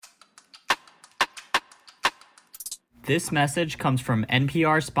This message comes from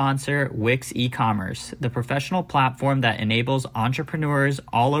NPR sponsor Wix e-commerce, the professional platform that enables entrepreneurs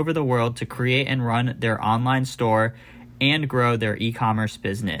all over the world to create and run their online store and grow their e-commerce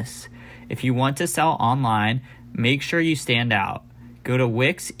business. If you want to sell online, make sure you stand out. Go to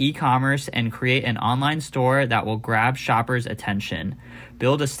Wix e-commerce and create an online store that will grab shoppers' attention.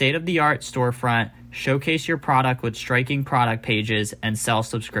 Build a state-of-the-art storefront, showcase your product with striking product pages, and sell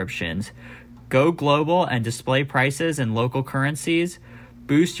subscriptions. Go global and display prices in local currencies.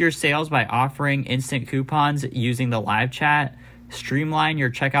 Boost your sales by offering instant coupons using the live chat. Streamline your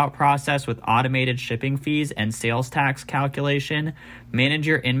checkout process with automated shipping fees and sales tax calculation. Manage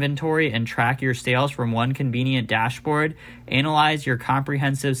your inventory and track your sales from one convenient dashboard. Analyze your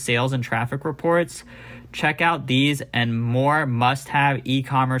comprehensive sales and traffic reports. Check out these and more must-have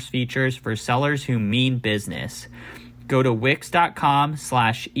e-commerce features for sellers who mean business. Go to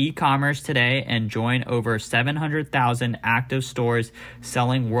wix.com/e-commerce today and join over 700,000 active stores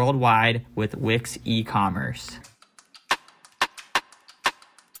selling worldwide with Wix e-commerce.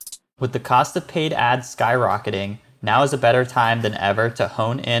 With the cost of paid ads skyrocketing, now is a better time than ever to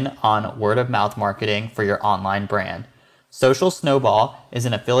hone in on word-of-mouth marketing for your online brand. Social Snowball is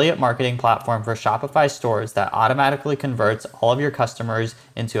an affiliate marketing platform for Shopify stores that automatically converts all of your customers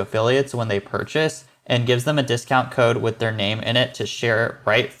into affiliates when they purchase and gives them a discount code with their name in it to share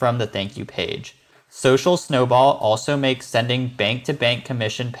right from the thank you page. Social Snowball also makes sending bank-to-bank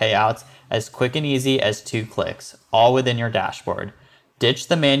commission payouts as quick and easy as 2 clicks, all within your dashboard. Ditch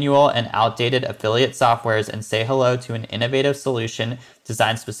the manual and outdated affiliate softwares and say hello to an innovative solution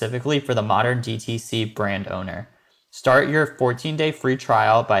designed specifically for the modern DTC brand owner. Start your 14-day free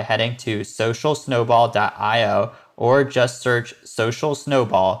trial by heading to socialsnowball.io or just search Social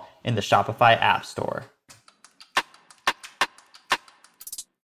Snowball in the Shopify App Store.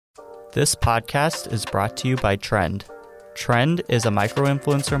 This podcast is brought to you by Trend. Trend is a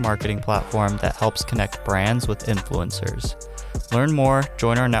micro-influencer marketing platform that helps connect brands with influencers. Learn more,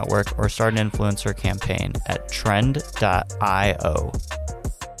 join our network, or start an influencer campaign at trend.io.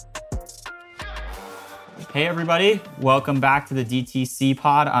 Hey everybody, welcome back to the DTC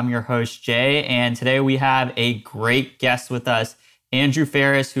Pod. I'm your host Jay, and today we have a great guest with us, Andrew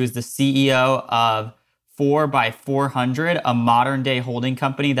Ferris, who is the CEO of 4x400, a modern-day holding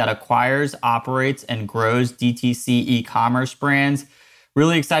company that acquires, operates, and grows DTC e-commerce brands.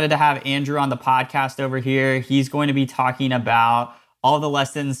 Really excited to have Andrew on the podcast over here. He's going to be talking about all the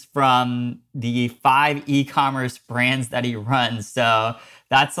lessons from the 5 e-commerce brands that he runs. So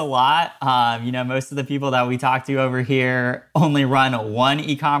that's a lot. Most of the people that we talk to over here only run 1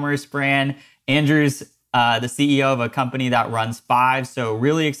 e-commerce brand. Andrew's the CEO of a company that runs 5. So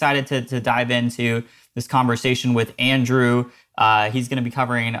really excited to dive into this conversation with Andrew. He's going to be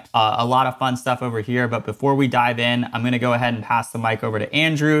covering a lot of fun stuff over here. But before we dive in, I'm going to go ahead and pass the mic over to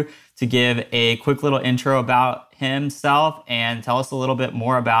Andrew to give a quick little intro about himself and tell us a little bit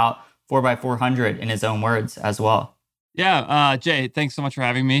more about 4x400 in his own words as well. Yeah, Jay, thanks so much for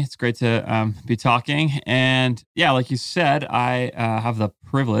having me. It's great to be talking. And yeah, like you said, I have the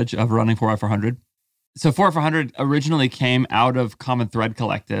privilege of running 4x400. So 4x400 originally came out of Common Thread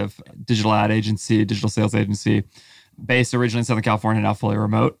Collective, digital ad agency, digital sales agency, based originally in Southern California, now fully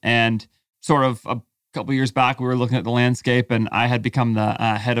remote. And sort of a couple of years back, we were looking at the landscape, and I had become the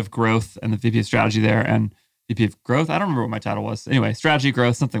head of growth and the VP of strategy there. And VP of growth, I don't remember what my title was. Anyway, strategy,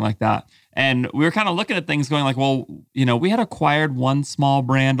 growth, something like that. And we were kind of looking at things going like, well, we had acquired 1 small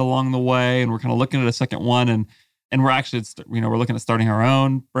brand along the way, and we're kind of looking at a second one. And we're actually, we're looking at starting our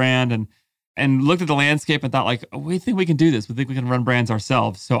own brand and looked at the landscape and thought like, oh, we think we can do this. We think we can run brands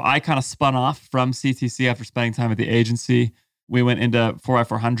ourselves. So I kind of spun off from CTC after spending time at the agency. We went into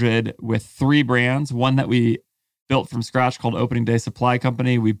 4x400 with 3 brands, one that we built from scratch called Opening Day Supply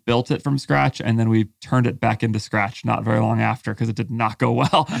Company. We built it from scratch, and then we turned it back into scratch not very long after because it did not go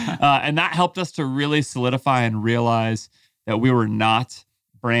well. And that helped us to really solidify and realize that we were not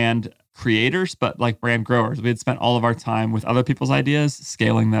brand creators, but like brand growers. We had spent all of our time with other people's ideas,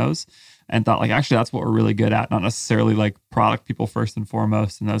 scaling those, and thought like, actually, that's what we're really good at, not necessarily like product people first and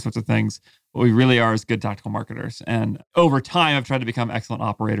foremost and those sorts of things. What we really are is good tactical marketers. And over time, I've tried to become excellent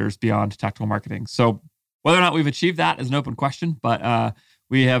operators beyond tactical marketing. So whether or not we've achieved that is an open question, but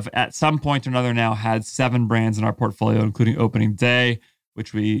we have at some point or another now had 7 brands in our portfolio, including Opening Day,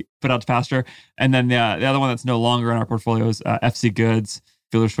 which we put out to pasture. And then the other one that's no longer in our portfolio is FC Goods,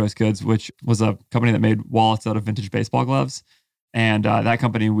 Fielder's Choice Goods, which was a company that made wallets out of vintage baseball gloves. And that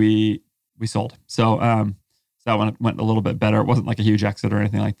company we sold. So that one went a little bit better. It wasn't like a huge exit or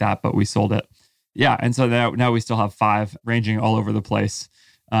anything like that, but we sold it. Yeah. And so now we still have 5 ranging all over the place.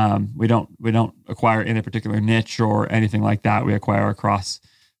 We don't acquire in a particular niche or anything like that. We acquire across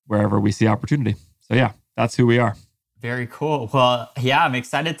wherever we see opportunity. So yeah, that's who we are. Very cool. Well, yeah, I'm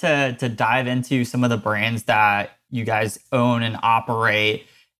excited to dive into some of the brands that you guys own and operate.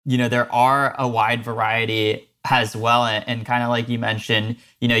 There are a wide variety as well. And kind of like you mentioned,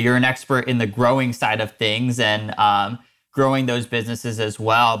 you're an expert in the growing side of things and growing those businesses as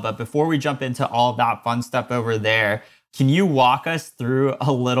well. But before we jump into all of that fun stuff over there, can you walk us through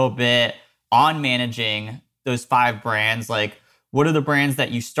a little bit on managing those 5 brands? Like, what are the brands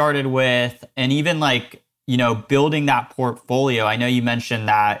that you started with? And even like, building that portfolio. I know you mentioned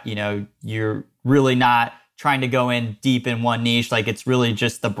that, you're really not trying to go in deep in one niche. Like, it's really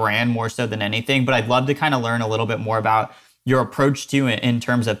just the brand more so than anything. But I'd love to kind of learn a little bit more about your approach to it in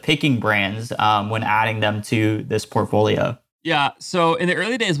terms of picking brands when adding them to this portfolio. Yeah. So in the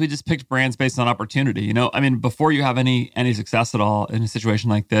early days, we just picked brands based on opportunity. Before you have any success at all in a situation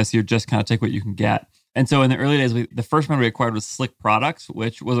like this, you just kind of take what you can get. And so in the early days, the first brand we acquired was Slick Products,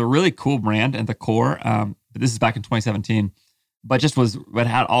 which was a really cool brand at the core. But this is back in 2017, but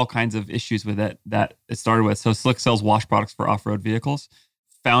had all kinds of issues with it that it started with. So Slick sells wash products for off-road vehicles,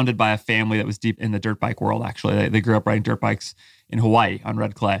 founded by a family that was deep in the dirt bike world, actually. They grew up riding dirt bikes in Hawaii on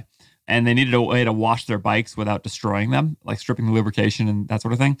red clay. And they needed a way to wash their bikes without destroying them, like stripping the lubrication and that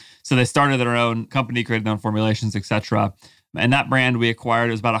sort of thing. So they started their own company, created their own formulations, etc. And that brand we acquired,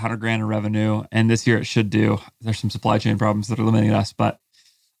 it was about $100,000 in revenue. And this year it should do. There's some supply chain problems that are limiting us, but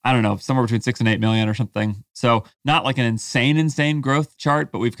I don't know, somewhere between 6 and 8 million or something. So not like an insane growth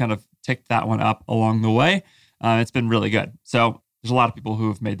chart, but we've kind of ticked that one up along the way. It's been really good. So there's a lot of people who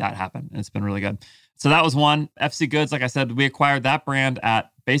have made that happen, and it's been really good. So that was one. FC Goods, like I said, we acquired that brand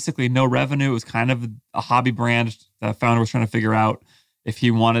at basically no revenue. It was kind of a hobby brand. The founder was trying to figure out if he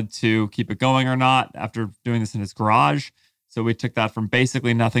wanted to keep it going or not after doing this in his garage. So we took that from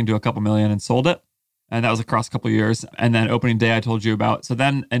basically nothing to a couple million and sold it. And that was across a couple of years. And then opening day I told you about. So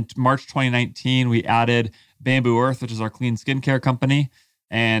then in March 2019, we added Bamboo Earth, which is our clean skincare company.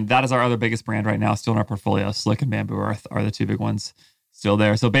 And that is our other biggest brand right now, still in our portfolio. Slick and Bamboo Earth are the 2 big ones still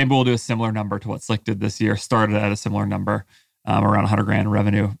there. So Bamboo will do a similar number to what Slick did this year, started at a similar number, around $100,000 in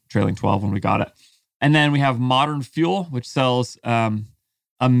revenue, trailing 12 when we got it. And then we have Modern Fuel, which sells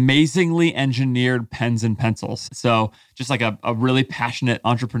amazingly engineered pens and pencils. So just like a really passionate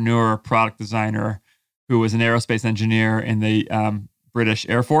entrepreneur, product designer who was an aerospace engineer in the British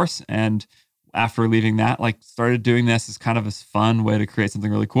Air Force. And after leaving that, started doing this as kind of a fun way to create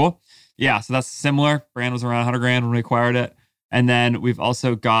something really cool. Yeah, so that's similar. Brand was around $100,000 when we acquired it. And then we've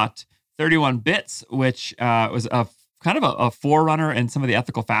also got 31 Bits, which was a kind of a forerunner in some of the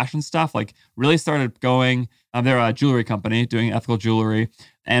ethical fashion stuff. Really started going, they're a jewelry company doing ethical jewelry,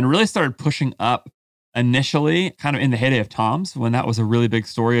 and really started pushing up initially kind of in the heyday of Tom's, when that was a really big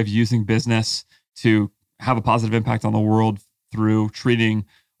story of using business to have a positive impact on the world through treating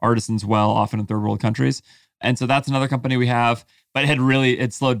artisans well, often in third world countries. And so that's another company we have, but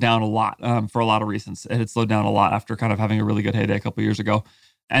it slowed down a lot for a lot of reasons. It had slowed down a lot after kind of having a really good heyday a couple of years ago.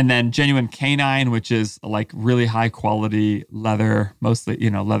 And then Genuine Canine, which is really high quality leather, mostly,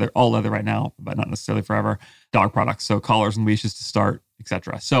 leather, all leather right now, but not necessarily forever, dog products. So collars and leashes to start,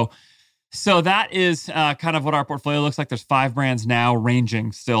 etc. So that is kind of what our portfolio looks like. There's 5 brands now,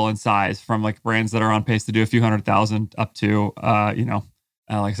 ranging still in size from brands that are on pace to do a few 100,000 up to, like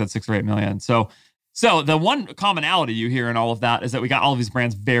I said, 6 or 8 million. So the one commonality you hear in all of that is that we got all of these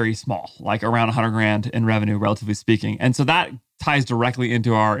brands very small, around $100,000 in revenue, relatively speaking. And so that ties directly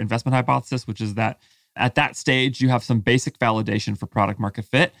into our investment hypothesis, which is that at that stage, you have some basic validation for product market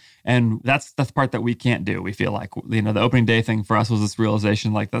fit. And that's the part that we can't do. We feel like, the opening day thing for us was this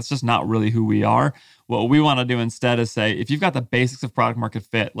realization, that's just not really who we are. What we want to do instead is say, if you've got the basics of product market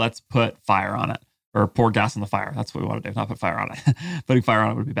fit, let's put fire on it, or pour gas on the fire. That's what we want to do, not put fire on it. Putting fire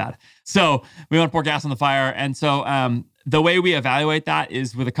on it would be bad. So we want to pour gas on the fire. And so the way we evaluate that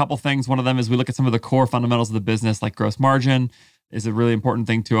is with a couple things. One of them is we look at some of the core fundamentals of the business, like gross margin is a really important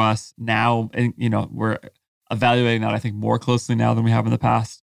thing to us now. And, we're evaluating that, I think, more closely now than we have in the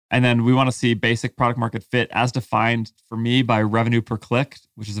past. And then we want to see basic product market fit as defined for me by revenue per click,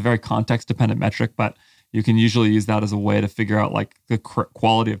 which is a very context dependent metric, but you can usually use that as a way to figure out the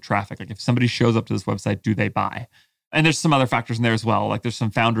quality of traffic. If somebody shows up to this website, do they buy? And there's some other factors in there as well. There's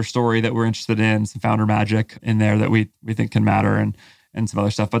some founder story that we're interested in, some founder magic in there that we think can matter, and some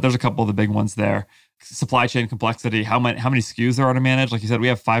other stuff. But there's a couple of the big ones there. Supply chain complexity, how many SKUs there are to manage. Like you said, we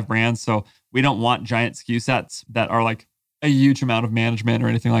have 5 brands, so we don't want giant SKU sets that are a huge amount of management or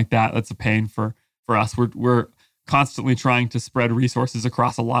anything like that. That's a pain for us. We're constantly trying to spread resources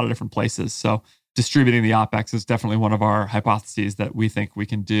across a lot of different places. So distributing the OpEx is definitely one of our hypotheses that we think we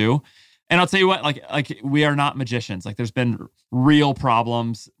can do. And I'll tell you what, like we are not magicians. Like there's been real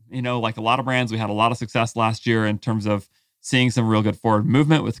problems, like a lot of brands. We had a lot of success last year in terms of seeing some real good forward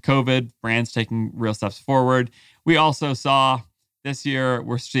movement with COVID, brands taking real steps forward. We also saw this year,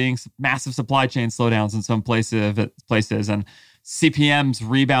 we're seeing massive supply chain slowdowns in some places and CPMs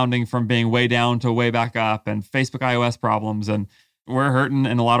rebounding from being way down to way back up, and Facebook iOS problems. And we're hurting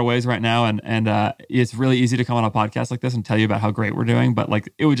in a lot of ways right now. And it's really easy to come on a podcast like this and tell you about how great we're doing. But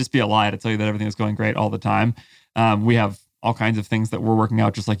like, it would just be a lie to tell you that everything is going great all the time. We have all kinds of things that we're working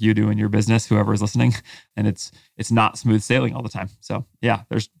out just like you do in your business, whoever is listening. And it's not smooth sailing all the time. So yeah,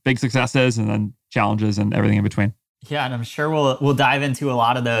 there's big successes and then challenges and everything in between. Yeah, and I'm sure we'll dive into a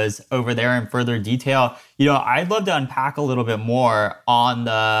lot of those over there in further detail. I'd love to unpack a little bit more on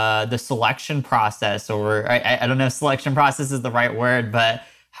the selection process, or I don't know if selection process is the right word, but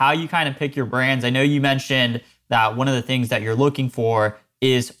how you kind of pick your brands. I know you mentioned that one of the things that you're looking for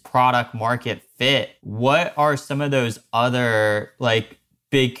is product market fit. What are some of those other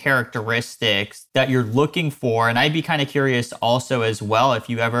big characteristics that you're looking for? And I'd be kind of curious also as well, if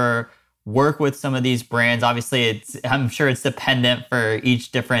you ever work with some of these brands. Obviously, I'm sure it's dependent for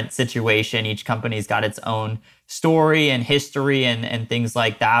each different situation. Each company's got its own story and history and things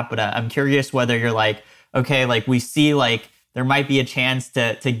like that. But I'm curious whether you're we see there might be a chance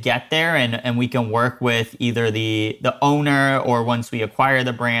to get there, and we can work with either the owner or once we acquire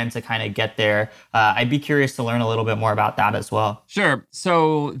the brand to kind of get there. I'd be curious to learn a little bit more about that as well. Sure.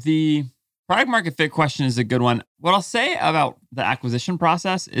 So the product market fit question is a good one. What I'll say about the acquisition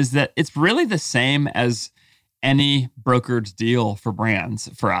process is that it's really the same as any brokered deal for brands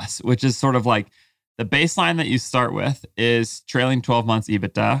for us, which is sort of like the baseline that you start with is trailing 12 months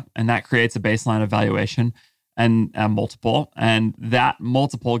EBITDA, and that creates a baseline of valuation and a multiple. And that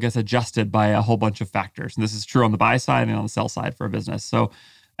multiple gets adjusted by a whole bunch of factors. And this is true on the buy side and on the sell side for a business. So,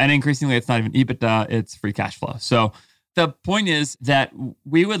 and increasingly, it's not even EBITDA, it's free cash flow. So the point is that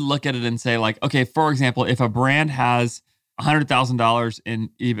we would look at it and say okay, for example, if a brand has $100,000 in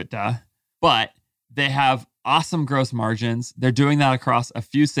EBITDA, but they have awesome gross margins, they're doing that across a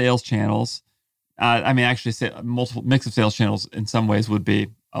few sales channels. Actually, say multiple mix of sales channels in some ways would be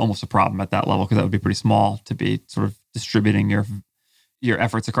almost a problem at that level, because that would be pretty small to be sort of distributing your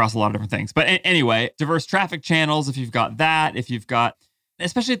efforts across a lot of different things. But anyway, diverse traffic channels, if you've got that,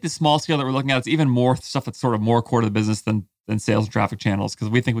 especially at the small scale that we're looking at, it's even more stuff that's sort of more core to the business than sales and traffic channels, because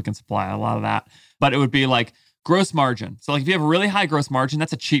we think we can supply a lot of that. But it would be gross margin. So if you have a really high gross margin,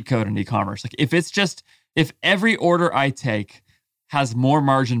 that's a cheat code in e-commerce. If every order I take has more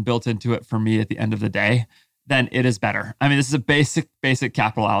margin built into it for me at the end of the day, then it is better. This is a basic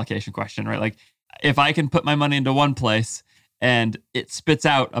capital allocation question, right? If I can put my money into one place and it spits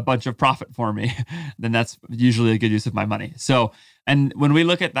out a bunch of profit for me, then that's usually a good use of my money. So, and when we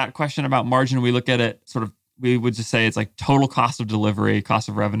look at that question about margin, we look at it we would just say it's total cost of delivery, cost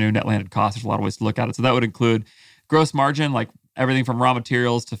of revenue, net landed cost. There's a lot of ways to look at it. So that would include gross margin, everything from raw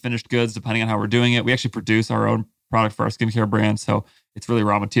materials to finished goods, depending on how we're doing it. We actually produce our own product for our skincare brand. So it's really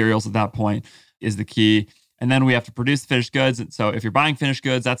raw materials at that point is the key. And then we have to produce the finished goods. And so if you're buying finished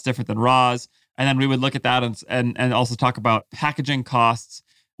goods, that's different than raws. And then we would look at that and also talk about packaging costs.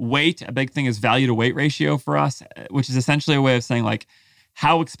 Weight, a big thing is value to weight ratio for us, which is essentially a way of saying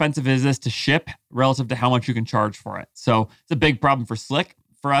how expensive is this to ship relative to how much you can charge for it. So it's a big problem for Slick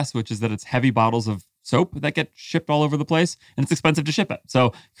for us, which is that it's heavy bottles of soap that get shipped all over the place, and it's expensive to ship it. So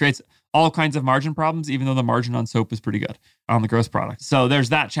it creates all kinds of margin problems, even though the margin on soap is pretty good on the gross product. So there's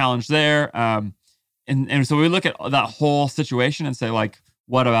that challenge there. And so we look at that whole situation and say,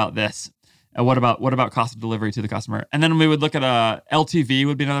 what about this? And what about cost of delivery to the customer? And then we would look at LTV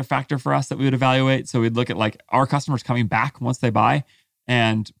would be another factor for us that we would evaluate. So we'd look at our customers coming back once they buy.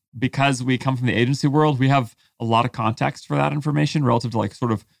 And because we come from the agency world, we have a lot of context for that information relative to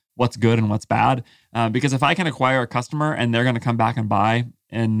sort of what's good and what's bad. Because if I can acquire a customer and they're going to come back and buy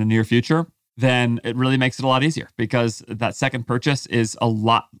in the near future, then it really makes it a lot easier, because that second purchase is a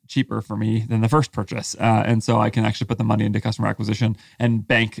lot cheaper for me than the first purchase. And so I can actually put the money into customer acquisition and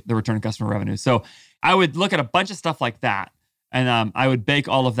bank the return customer revenue. So I would look at a bunch of stuff like that. And I would bake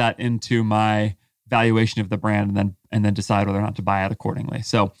all of that into my valuation of the brand and then decide whether or not to buy it accordingly.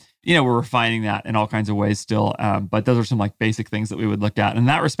 So, we're refining that in all kinds of ways still. But those are some basic things that we would look at. In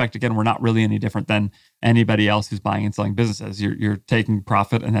that respect, again, we're not really any different than anybody else who's buying and selling businesses. You're taking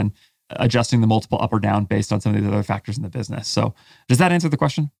profit and then adjusting the multiple up or down based on some of these other factors in the business. So does that answer the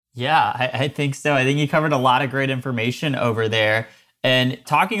question? Yeah, I think so. I think you covered a lot of great information over there. And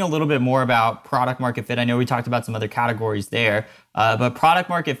talking a little bit more about product market fit, I know we talked about some other categories there, but product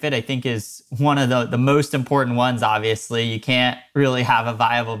market fit, I think, is one of the most important ones, obviously. You can't really have a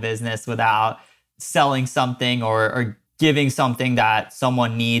viable business without selling something or giving something that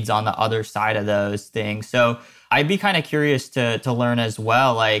someone needs on the other side of those things. So I'd be kind of curious to learn as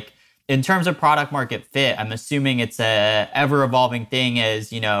well, like in terms of product market fit, I'm assuming it's a ever evolving thing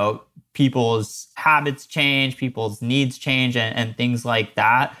as, people's habits change, people's needs change, and things like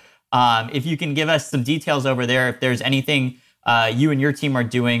that. If you can give us some details over there, if there's anything you and your team are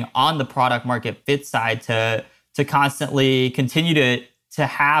doing on the product market fit side to constantly continue to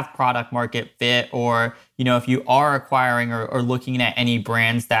have product market fit, or if you are acquiring or looking at any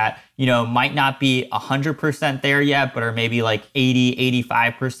brands that might not be 100% there yet, but are maybe like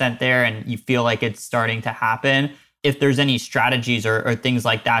 80-85% there, and you feel like it's starting to happen, if there's any strategies or things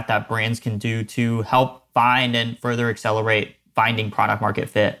like that brands can do to help find and further accelerate finding product market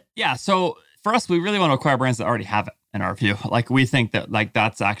fit. Yeah, so for us, we really want to acquire brands that already have it, in our view. Like, we think that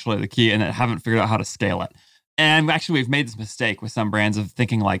that's actually the key, and that haven't figured out how to scale it. And actually, we've made this mistake with some brands of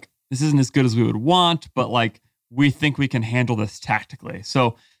thinking like, this isn't as good as we would want, but like, we think we can handle this tactically.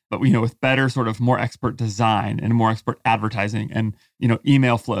 So, but with better sort of more expert design and more expert advertising and,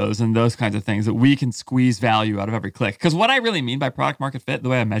 email flows and those kinds of things, that we can squeeze value out of every click. Because what I really mean by product market fit, the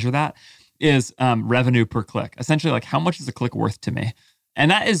way I measure that is revenue per click. Essentially, like, how much is a click worth to me? And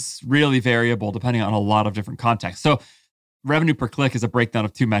that is really variable depending on a lot of different contexts. So revenue per click is a breakdown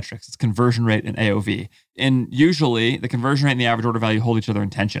of two metrics. It's conversion rate and AOV. And usually the conversion rate and the average order value hold each other in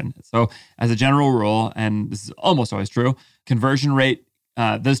tension. So as a general rule, and this is almost always true, conversion rate,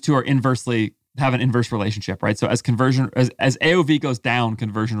 those two are have an inverse relationship, right? So as AOV goes down,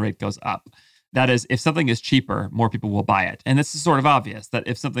 conversion rate goes up. That is, if something is cheaper, more people will buy it. And this is sort of obvious that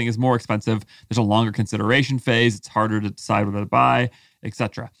if something is more expensive, there's a longer consideration phase. It's harder to decide whether to buy,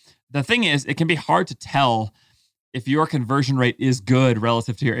 etc. The thing is, it can be hard to tell if your conversion rate is good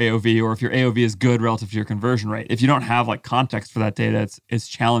relative to your AOV, or if your AOV is good relative to your conversion rate. If you don't have like context for that data, it's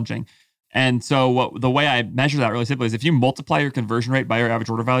challenging. And so the way I measure that really simply is if you multiply your conversion rate by your average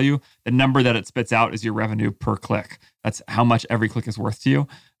order value, the number that it spits out is your revenue per click. That's how much every click is worth to you.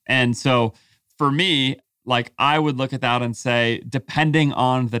 And so for me, like, I would look at that and say, depending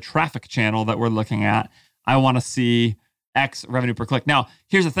on the traffic channel that we're looking at, I want to see X revenue per click. Now,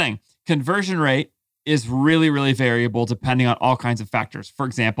 here's the thing. Conversion rate is really, really variable depending on all kinds of factors. For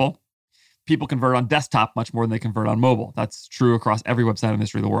example, people convert on desktop much more than they convert on mobile. That's true across every website in the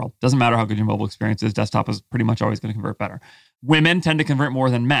history of the world. Doesn't matter how good your mobile experience is, desktop is pretty much always going to convert better. Women tend to convert more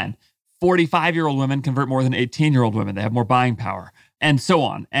than men. 45-year-old women convert more than 18-year-old women. They have more buying power, and so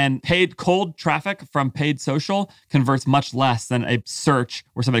on. And paid cold traffic from paid social converts much less than a search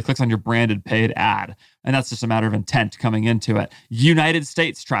where somebody clicks on your branded paid ad. And that's just a matter of intent coming into it. United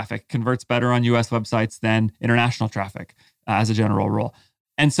States traffic converts better on US websites than international traffic, as a general rule.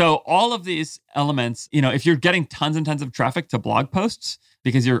 And so all of these elements, if you're getting tons and tons of traffic to blog posts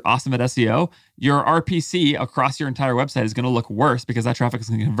because you're awesome at SEO, your RPC across your entire website is going to look worse because that traffic is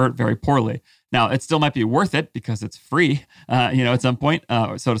going to convert very poorly. Now, it still might be worth it because it's free, at some point,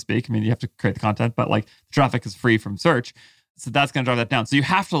 so to speak. I mean, you have to create the content, but like, traffic is free from search. So that's going to drive that down. So you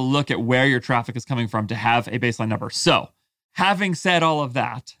have to look at where your traffic is coming from to have a baseline number. So having said all of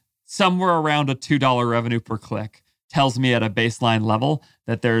that, somewhere around a $2 revenue per click tells me at a baseline level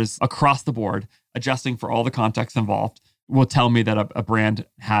that there's, across the board, adjusting for all the context involved, will tell me that a brand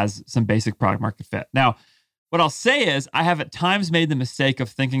has some basic product market fit. Now, what I'll say is I have at times made the mistake of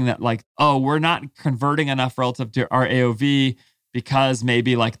thinking that like, oh, we're not converting enough relative to our AOV because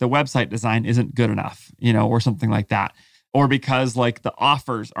maybe like the website design isn't good enough, or something like that. Or because like the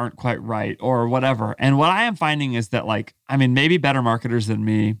offers aren't quite right or whatever. And what I am finding is that maybe better marketers than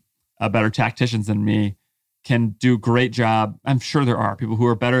me, better tacticians than me, can do a great job. I'm sure there are people who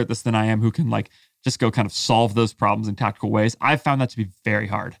are better at this than I am who can just go kind of solve those problems in tactical ways. I've found that to be very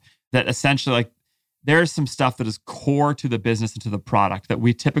hard. That essentially there's some stuff that is core to the business and to the product that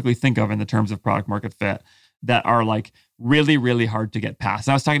we typically think of in the terms of product market fit that are really, really hard to get past.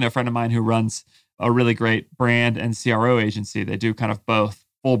 And I was talking to a friend of mine who runs a really great brand and CRO agency. They do kind of both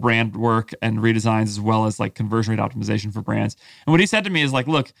full brand work and redesigns as well as conversion rate optimization for brands. And what he said to me is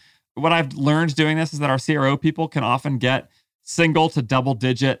look, what I've learned doing this is that our CRO people can often get single to double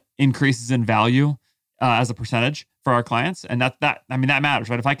digit increases in value as a percentage for our clients. And that matters,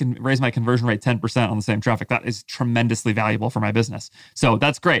 right? If I can raise my conversion rate 10% on the same traffic, that is tremendously valuable for my business. So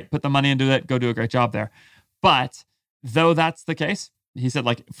that's great. Put the money into it, go do a great job there. But though that's the case, he said,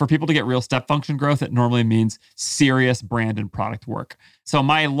 like, for people to get real step function growth, it normally means serious brand and product work. So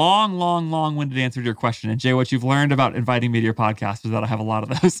my long-winded answer to your question, and Jay, what you've learned about inviting me to your podcast is that I have a lot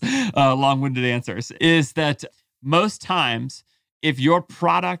of those long-winded answers, is that most times, if your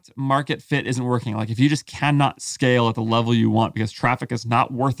product market fit isn't working, like if you just cannot scale at the level you want because traffic is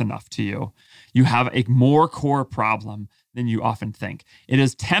not worth enough to you, you have a more core problem than you often think. It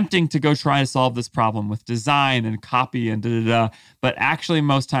is tempting to go try to solve this problem with design and copy and but actually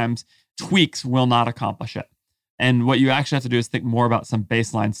most times tweaks will not accomplish it. And what you actually have to do is think more about some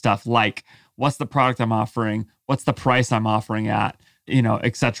baseline stuff like, what's the product I'm offering? What's the price I'm offering at?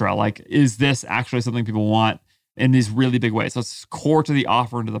 Et cetera. Like, is this actually something people want in these really big ways? So it's core to the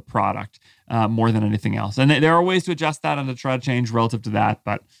offer and to the product more than anything else. And there are ways to adjust that and to try to change relative to that.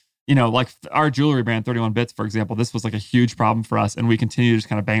 But, like our jewelry brand, 31 Bits, for example, this was like a huge problem for us. And we continue to just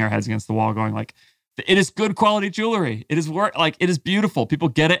kind of bang our heads against the wall going like, it is good quality jewelry. It is it is beautiful. People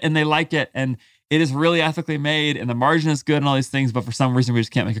get it and they like it. And it is really ethically made and the margin is good and all these things. But for some reason, we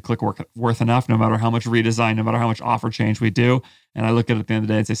just can't make a click worth enough, no matter how much redesign, no matter how much offer change we do. And I look at it at the end of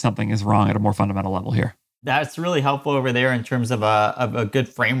the day and say something is wrong at a more fundamental level here. That's really helpful over there in terms of a good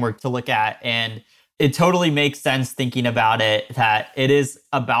framework to look at. And it totally makes sense thinking about it, that it is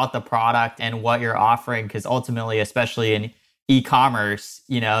about the product and what you're offering, because ultimately, especially in e-commerce,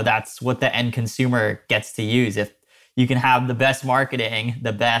 that's what the end consumer gets to use. If you can have the best marketing,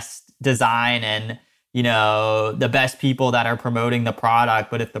 the best design, and the best people that are promoting the product,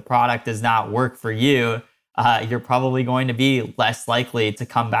 but if the product does not work for you, you're probably going to be less likely to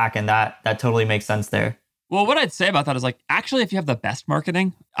come back. And that totally makes sense there. Well, what I'd say about that is like, actually, if you have the best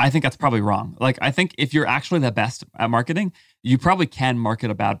marketing, I think that's probably wrong. Like, I think if you're actually the best at marketing, you probably can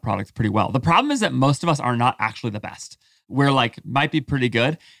market a bad product pretty well. The problem is that most of us are not actually the best. We're like, might be pretty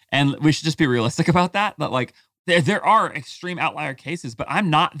good. And we should just be realistic about that. That like, there are extreme outlier cases, but I'm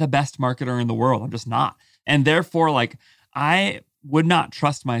not the best marketer in the world. I'm just not. And therefore, like, I would not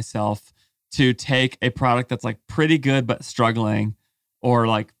trust myself to take a product that's like pretty good, but struggling, or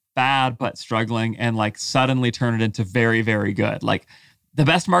like bad but struggling, and like suddenly turn it into very, very good. Like, the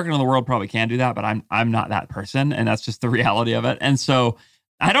best marketer in the world probably can do that, but I'm not that person, and that's just the reality of it. And so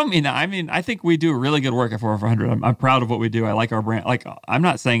I don't mean that. I mean, I think we do really good work at 400. I'm proud of what we do. I like our brand. Like, I'm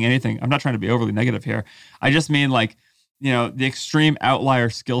not saying anything. I'm not trying to be overly negative here. I just mean like, the extreme outlier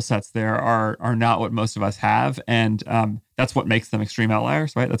skill sets there are not what most of us have, and that's what makes them extreme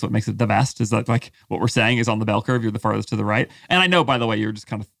outliers, right? That's what makes it the best. Is that like what we're saying is on the bell curve, you're the farthest to the right. And I know, by the way, you're just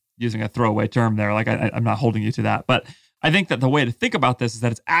kind of using a throwaway term there. Like, I'm not holding you to that. But I think that the way to think about this is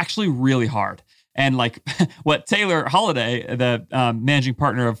that it's actually really hard. And like what Taylor Holiday, the managing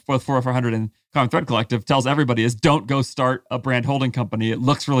partner of both 400 and Common Thread Collective, tells everybody is, don't go start a brand holding company. It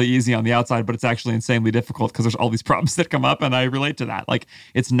looks really easy on the outside, but it's actually insanely difficult because there's all these problems that come up. And I relate to that. Like,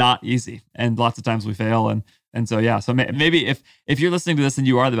 it's not easy. And lots of times we fail. And so, yeah. So maybe if you're listening to this and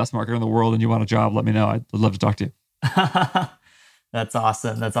you are the best marketer in the world and you want a job, let me know. I'd love to talk to you. That's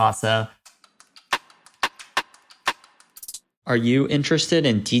awesome. Are you interested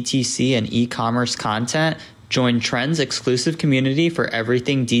in DTC and e-commerce content? Join Trend's exclusive community for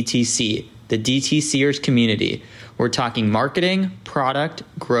everything DTC, the DTCers community. We're talking marketing, product,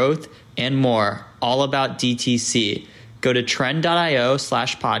 growth, and more, all about DTC. Go to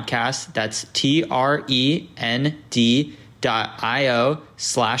trend.io/podcast. That's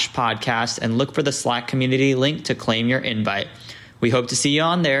trend.io/podcast and look for the Slack community link to claim your invite. We hope to see you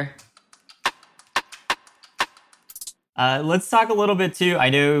on there. Let's talk a little bit too. I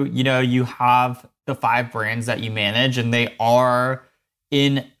know, you have the 5 brands that you manage, and they are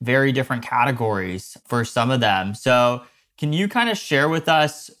in very different categories for some of them. So can you kind of share with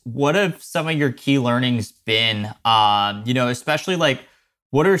us, what have some of your key learnings been? Especially like,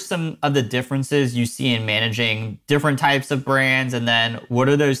 what are some of the differences you see in managing different types of brands? And then what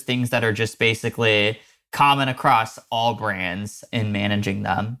are those things that are just basically common across all brands in managing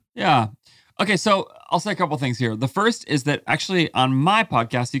them? Yeah. Okay, so I'll say a couple things here. The first is that actually on my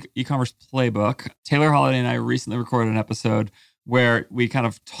podcast, E-commerce Playbook, Taylor Holiday and I recently recorded an episode where we kind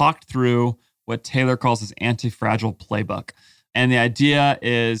of talked through what Taylor calls his anti-fragile playbook. And the idea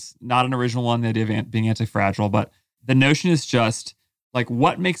is not an original one, the idea of being anti-fragile, but the notion is just like,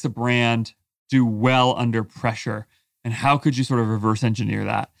 what makes a brand do well under pressure? And how could you sort of reverse engineer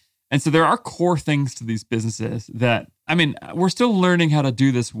that? And so there are core things to these businesses that, we're still learning how to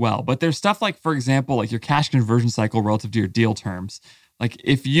do this well, but there's stuff like, for example, like your cash conversion cycle relative to your deal terms. Like,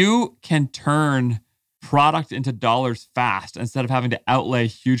 if you can turn product into dollars fast instead of having to outlay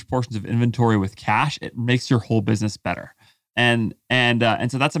huge portions of inventory with cash, it makes your whole business better. And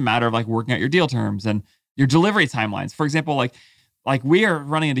so that's a matter of like working out your deal terms and your delivery timelines. For example, like Like we are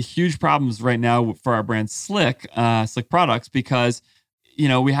running into huge problems right now for our brand Slick Products, because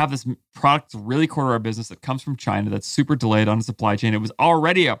we have this product that's really core to our business that comes from China that's super delayed on the supply chain. It was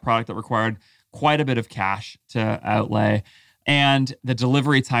already a product that required quite a bit of cash to outlay, and the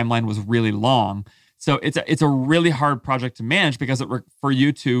delivery timeline was really long. So it's a really hard project to manage, because for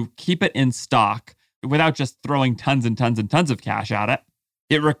you to keep it in stock without just throwing tons and tons and tons of cash at it,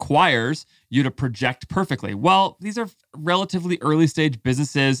 it requires you to project perfectly. Well, these are relatively early stage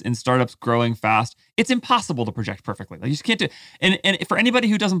businesses and startups growing fast. It's impossible to project perfectly. Like you just can't do. And for anybody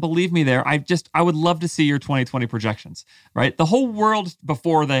who doesn't believe me there, I would love to see your 2020 projections, right? The whole world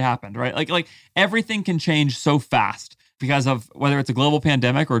before they happened, right? Like everything can change so fast because of whether it's a global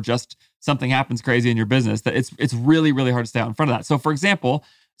pandemic or just something happens crazy in your business, that it's really, really hard to stay out in front of that. So for example,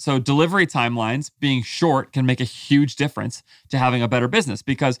 delivery timelines being short can make a huge difference to having a better business,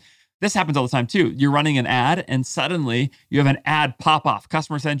 because this happens all the time too. You're running an ad and suddenly you have an ad pop off.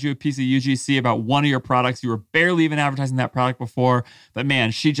 Customer sends you a piece of UGC about one of your products. You were barely even advertising that product before, but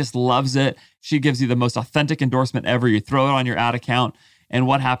man, she just loves it. She gives you the most authentic endorsement ever. You throw it on your ad account, and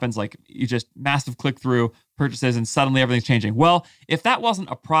what happens? Like you just massive click through purchases, and suddenly everything's changing. Well, if that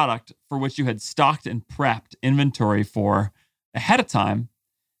wasn't a product for which you had stocked and prepped inventory for ahead of time,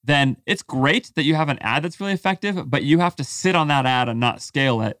 then it's great that you have an ad that's really effective, but you have to sit on that ad and not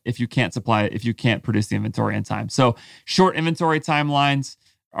scale it if you can't supply it, if you can't produce the inventory in time. So short inventory timelines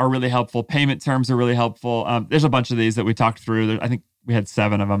are really helpful. Payment terms are really helpful. There's a bunch of these that we talked through. I think we had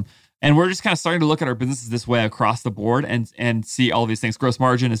 7 of them. And we're just kind of starting to look at our businesses this way across the board and see all of these things. Gross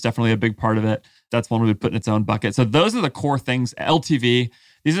margin is definitely a big part of it. That's one we would put in its own bucket. So those are the core things. LTV,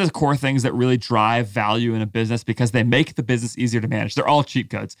 these are the core things that really drive value in a business, because they make the business easier to manage. They're all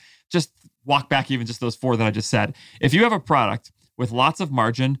cheat codes. Just walk back even just those 4 that I just said. If you have a product with lots of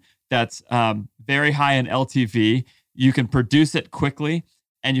margin that's very high in LTV, you can produce it quickly,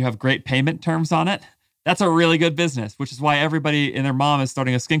 and you have great payment terms on it, that's a really good business, which is why everybody and their mom is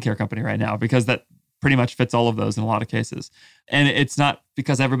starting a skincare company right now, because that pretty much fits all of those in a lot of cases. And it's not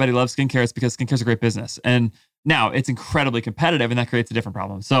because everybody loves skincare, it's because skincare is a great business. And now it's incredibly competitive, and that creates a different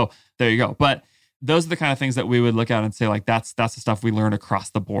problem. So there you go. But those are the kind of things that we would look at and say, like, that's the stuff we learn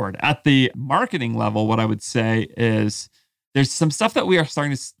across the board. At the marketing level, what I would say is there's some stuff that we are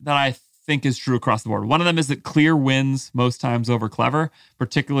starting to, that I think is true across the board. One of them is that clear wins most times over clever,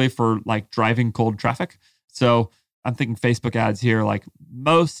 particularly for like driving cold traffic. So I'm thinking Facebook ads here. Like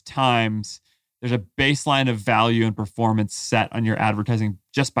most times there's a baseline of value and performance set on your advertising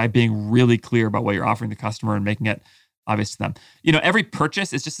just by being really clear about what you're offering the customer and making it obvious to them. Every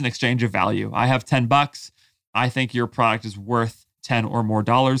purchase is just an exchange of value. I have $10. I think your product is worth $10 or more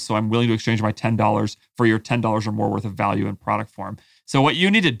dollars. So I'm willing to exchange my $10 for your $10 or more worth of value in product form. So what you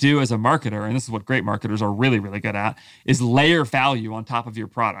need to do as a marketer, and this is what great marketers are really, really good at, is layer value on top of your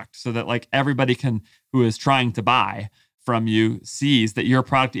product so that like everybody who is trying to buy from you sees that your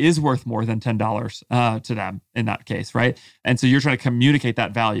product is worth more than $10 to them in that case, right? And so you're trying to communicate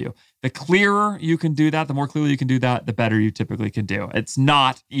that value. The clearer you can do that, the more clearly you can do that, the better you typically can do. It's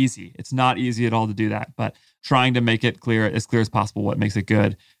not easy. It's not easy at all to do that, but trying to make it clear as possible what makes it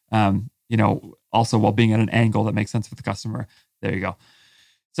good, also while being at an angle that makes sense for the customer. There you go.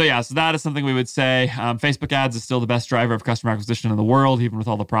 So that is something we would say. Facebook ads is still the best driver of customer acquisition in the world, even with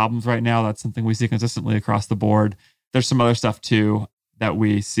all the problems right now. That's something we see consistently across the board. There's some other stuff too that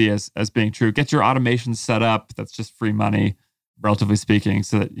we see as being true. Get your automations set up. That's just free money, relatively speaking,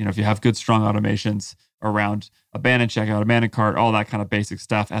 so that, if you have good, strong automations around abandoned checkout, abandoned cart, all that kind of basic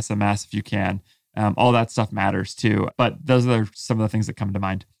stuff, SMS if you can, all that stuff matters too. But those are some of the things that come to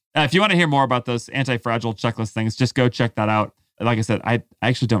mind. If you want to hear more about those anti-fragile checklist things, just go check that out. Like I said, I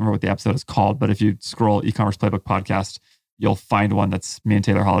actually don't remember what the episode is called, but if you scroll e-commerce playbook podcast, you'll find one that's me and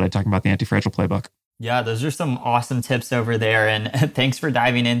Taylor Holiday talking about the anti-fragile playbook. Yeah, those are some awesome tips over there. And thanks for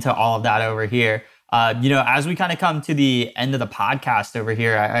diving into all of that over here. As we kind of come to the end of the podcast over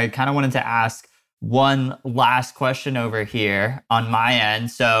here, I kind of wanted to ask one last question over here on my end.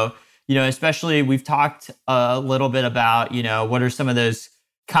 So, especially we've talked a little bit about, what are some of those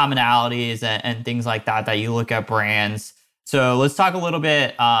commonalities and things like that you look at brands. So let's talk a little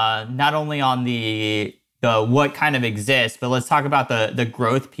bit, not only on the what kind of exists, but let's talk about the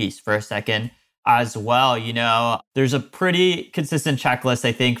growth piece for a second as well. There's a pretty consistent checklist,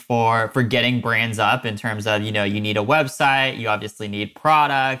 I think, for getting brands up in terms of, you need a website, you obviously need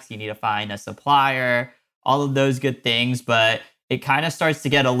products, you need to find a supplier, all of those good things. But it kind of starts to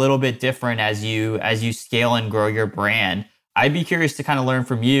get a little bit different as you scale and grow your brand. I'd be curious to kind of learn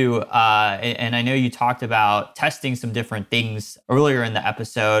from you. And I know you talked about testing some different things earlier in the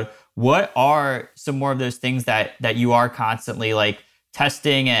episode. What are some more of those things that you are constantly like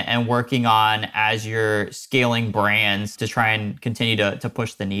testing and working on as you're scaling brands to try and continue to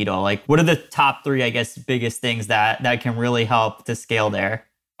push the needle? Like, what are the top three, I guess, biggest things that can really help to scale there?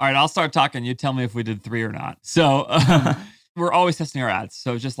 All right, I'll start talking. You tell me if we did three or not. So we're always testing our ads.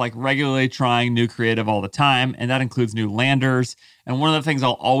 So just like regularly trying new creative all the time. And that includes new landers. And one of the things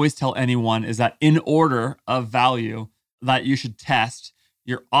I'll always tell anyone is that in order of value, that you should test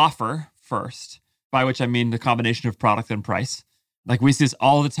your offer first, by which I mean the combination of product and price. Like we see this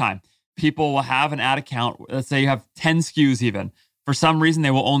all the time. People will have an ad account. Let's say you have 10 SKUs even. For some reason,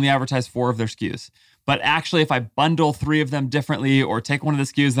 they will only advertise 4 of their SKUs. But actually, if I bundle 3 of them differently or take one of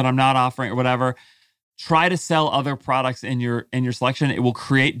the SKUs that I'm not offering or whatever, try to sell other products in your selection. It will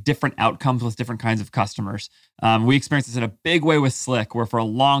create different outcomes with different kinds of customers. We experienced this in a big way with Slick, where for a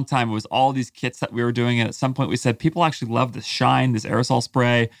long time, it was all these kits that we were doing. And at some point we said, people actually love this Shine, this aerosol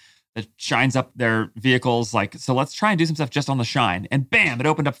spray that shines up their vehicles. Like, so let's try and do some stuff just on the Shine. And bam, it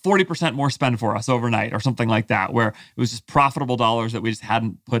opened up 40% more spend for us overnight or something like that, where it was just profitable dollars that we just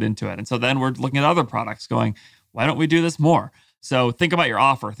hadn't put into it. And so then we're looking at other products going, why don't we do this more? So think about your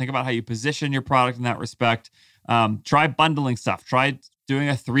offer. Think about how you position your product in that respect. Try bundling stuff. Try doing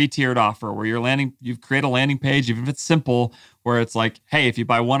a 3-tiered offer where you create a landing page, even if it's simple, where it's like, hey, if you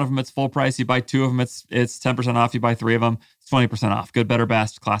buy one of them, it's full price. You buy 2 of them, it's 10% off. You buy 3 of them, it's 20% off. Good, better,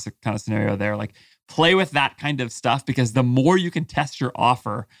 best, classic kind of scenario there. Like play with that kind of stuff, because the more you can test your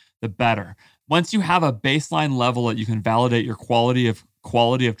offer, the better. Once you have a baseline level that you can validate your quality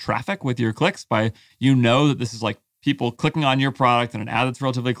of traffic with your clicks by, that this is like people clicking on your product and an ad that's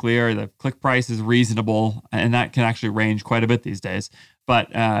relatively clear, the click price is reasonable, and that can actually range quite a bit these days.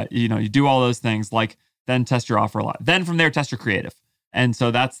 But, you do all those things, like then test your offer a lot. Then from there, test your creative. And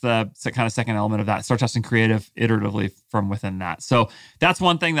so that's the kind of second element of that. Start testing creative iteratively from within that. So that's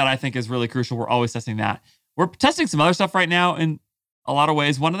one thing that I think is really crucial. We're always testing that. We're testing some other stuff right now in a lot of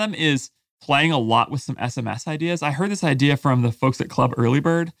ways. One of them is playing a lot with some SMS ideas. I heard this idea from the folks at Club Early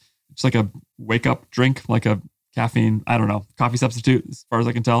Bird. It's like a wake-up drink, like a caffeine, I don't know, coffee substitute, as far as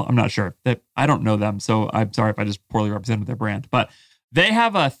I can tell. I'm not sure. I don't know them, so I'm sorry if I just poorly represented their brand. But they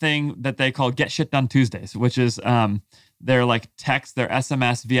have a thing that they call Get Shit Done Tuesdays, which is their like their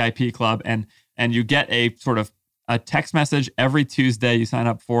SMS VIP club, and you get a sort of a text message every Tuesday. You sign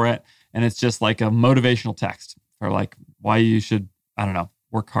up for it, and it's just like a motivational text for like why you should, I don't know,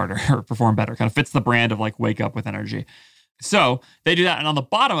 work harder or perform better. Kind of fits the brand of like wake up with energy. So they do that. And on the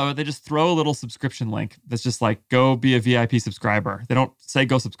bottom of it, they just throw a little subscription link that's just like, go be a VIP subscriber. They don't say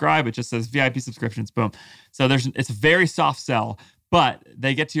go subscribe. It just says VIP subscriptions, boom. So it's a very soft sell, but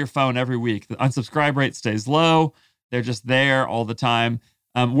they get to your phone every week. The unsubscribe rate stays low. They're just there all the time.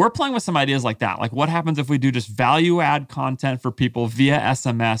 We're playing with some ideas like that. Like what happens if we do just value add content for people via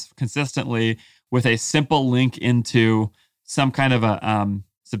SMS consistently with a simple link into some kind of a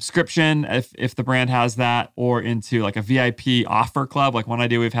subscription, if the brand has that, or into like a VIP offer club. Like one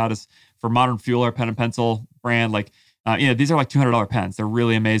idea we've had is for Modern Fuel, our pen and pencil brand. Like, these are like $200 pens. They're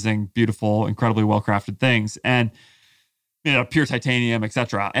really amazing, beautiful, incredibly well-crafted things. And, pure titanium,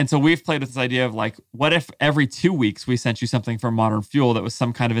 etc. And so we've played with this idea of like, what if every 2 weeks we sent you something from Modern Fuel that was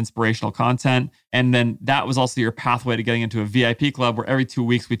some kind of inspirational content? And then that was also your pathway to getting into a VIP club, where every 2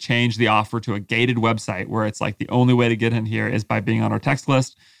 weeks we change the offer to a gated website where it's like the only way to get in here is by being on our text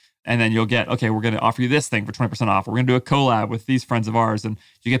list. And then you'll get, okay, we're going to offer you this thing for 20% off. We're going to do a collab with these friends of ours, and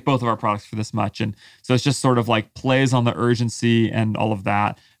you get both of our products for this much. And so it's just sort of like plays on the urgency and all of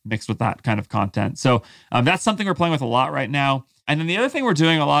that mixed with that kind of content. So that's something we're playing with a lot right now. And then the other thing we're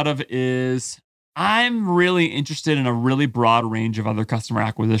doing a lot of is I'm really interested in a really broad range of other customer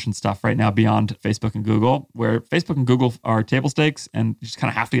acquisition stuff right now beyond Facebook and Google, where Facebook and Google are table stakes and you just kind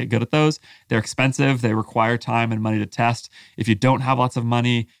of have to get good at those. They're expensive. They require time and money to test. If you don't have lots of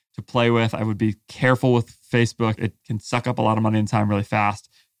money to play with, I would be careful with Facebook. It can suck up a lot of money and time really fast.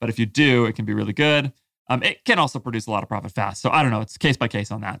 But if you do, it can be really good. It can also produce a lot of profit fast. So I don't know. It's case by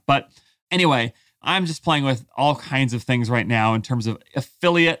case on that. But anyway, I'm just playing with all kinds of things right now in terms of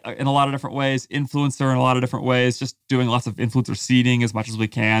affiliate in a lot of different ways, influencer in a lot of different ways, just doing lots of influencer seeding as much as we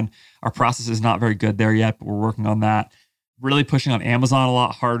can. Our process is not very good there yet, but we're working on that. Really pushing on Amazon a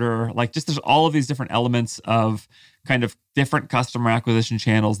lot harder. Like just there's all of these different elements of kind of different customer acquisition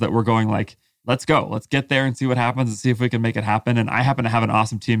channels that we're going like, let's go. Let's get there and see what happens and see if we can make it happen. And I happen to have an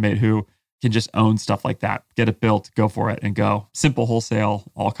awesome teammate who can just own stuff like that, get it built, go for it and go. Simple wholesale,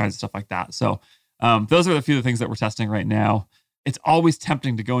 all kinds of stuff like that. So those are a few of the things that we're testing right now. It's always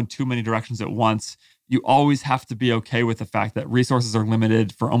tempting to go in too many directions at once. you always have to be okay with the fact that resources are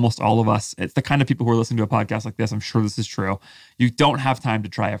limited for almost all of us. It's the kind of people who are listening to a podcast like this. I'm sure this is true. You don't have time to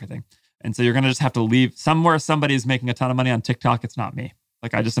try everything. And so you're going to just have to leave somewhere. Somebody is making a ton of money on TikTok. It's not me.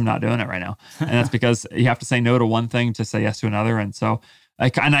 Like, I just am not doing it right now. And that's because you have to say no to one thing to say yes to another. And so, I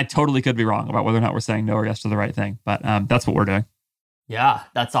totally could be wrong about whether or not we're saying no or yes to the right thing. But that's what we're doing. Yeah,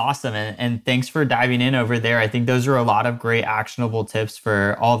 that's awesome. And thanks for diving in over there. I think those are a lot of great actionable tips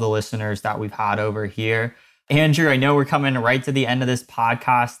for all the listeners that we've had over here. Andrew, I know we're coming right to the end of this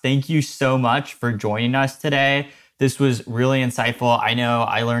podcast. Thank you so much for joining us today. This was really insightful. I know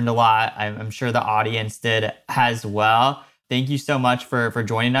I learned a lot. I'm sure the audience did as well. Thank you so much for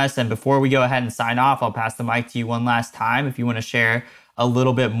joining us. And before we go ahead and sign off, I'll pass the mic to you one last time if you want to share a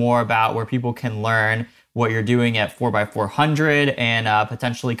little bit more about where people can learn what you're doing at 4x400 and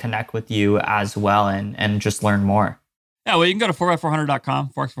potentially connect with you as well and just learn more. Yeah, well, you can go to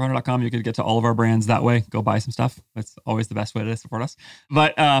 4x400.com, 4x400.com. You can get to all of our brands that way. Go buy some stuff. That's always the best way to support us.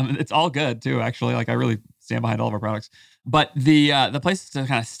 But it's all good too, actually. Like, I really stand behind all of our products. But the places to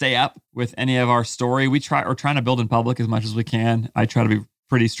kind of stay up with any of our story, we're trying to build in public as much as we can. I try to be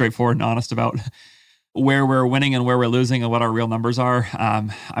pretty straightforward and honest about where we're winning and where we're losing and what our real numbers are.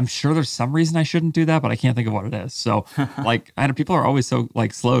 I'm sure there's some reason I shouldn't do that, but I can't think of what it is. So like, I know people are always so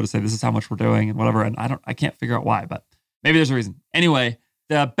like slow to say this is how much we're doing and whatever. And I can't figure out why, but maybe there's a reason. Anyway,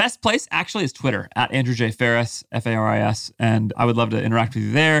 the best place actually is Twitter at Andrew J. Faris, Faris. And I would love to interact with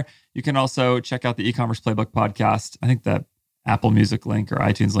you there. You can also check out the e-commerce playbook podcast. I think the Apple Music link or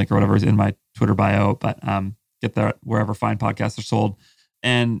iTunes link or whatever is in my Twitter bio, but get that wherever fine podcasts are sold.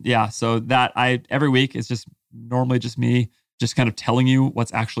 And yeah, so that every week is just normally just me just kind of telling you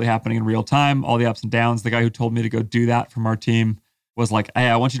what's actually happening in real time, all the ups and downs. The guy who told me to go do that from our team was like, hey,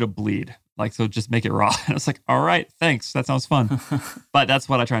 I want you to bleed. Like, so just make it raw. And it's like, all right, thanks. That sounds fun. But that's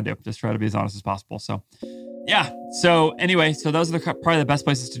what I try and do. Just try to be as honest as possible. So yeah. So anyway, so those are probably the best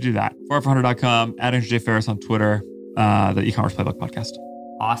places to do that. 4x400.com, at Andrew J. Faris on Twitter, the e-commerce playbook podcast.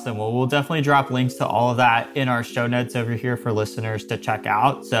 Awesome. Well, we'll definitely drop links to all of that in our show notes over here for listeners to check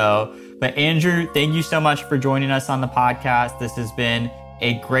out. But Andrew, thank you so much for joining us on the podcast. This has been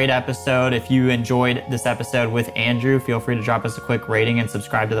a great episode. If you enjoyed this episode with Andrew, feel free to drop us a quick rating and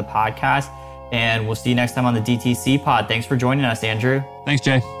subscribe to the podcast. And we'll see you next time on the DTC pod. Thanks for joining us, Andrew. Thanks,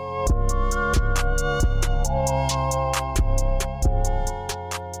 Jay.